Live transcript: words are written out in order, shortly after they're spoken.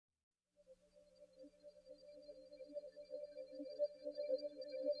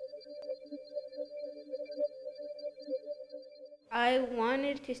I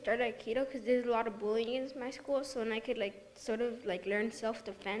wanted to start Aikido because there's a lot of bullying in my school, so then I could learn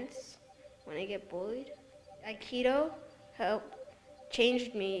self-defense when I get bullied. Aikido helped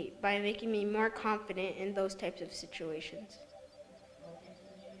changed me by making me more confident in those types of situations.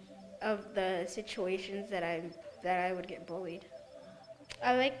 Of the situations that I would get bullied.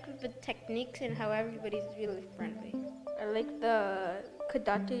 I like the techniques and how everybody's really friendly. I like the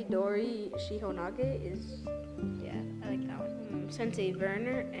Kadate Dori Shihonage yeah, I like that one. Sensei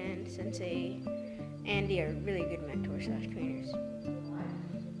Werner and Sensei Andy are really good mentors slash trainers.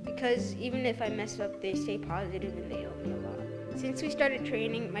 Because even if I mess up, they stay positive and they help me a lot. Since we started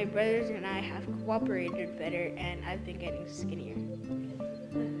training, my brothers and I have cooperated better and I've been getting skinnier.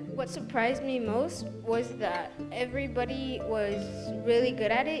 What surprised me most was that everybody was really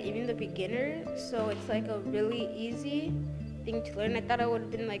good at it, even the beginners. So it's like a really easy thing to learn. I thought I would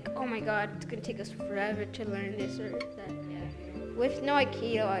have been like, oh my god, it's gonna take us forever to learn this or that. With no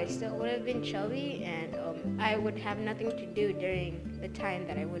Aikido, I still would have been chubby and I would have nothing to do during the time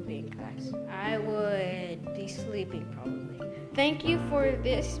that I would be in class. I would be sleeping probably. Thank you for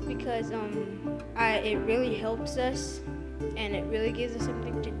this because it really helps us and it really gives us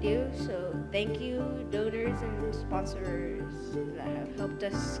something to do. So thank you, donors and sponsors that have helped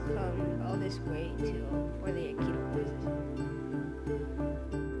us come all this way for the Aikido classes.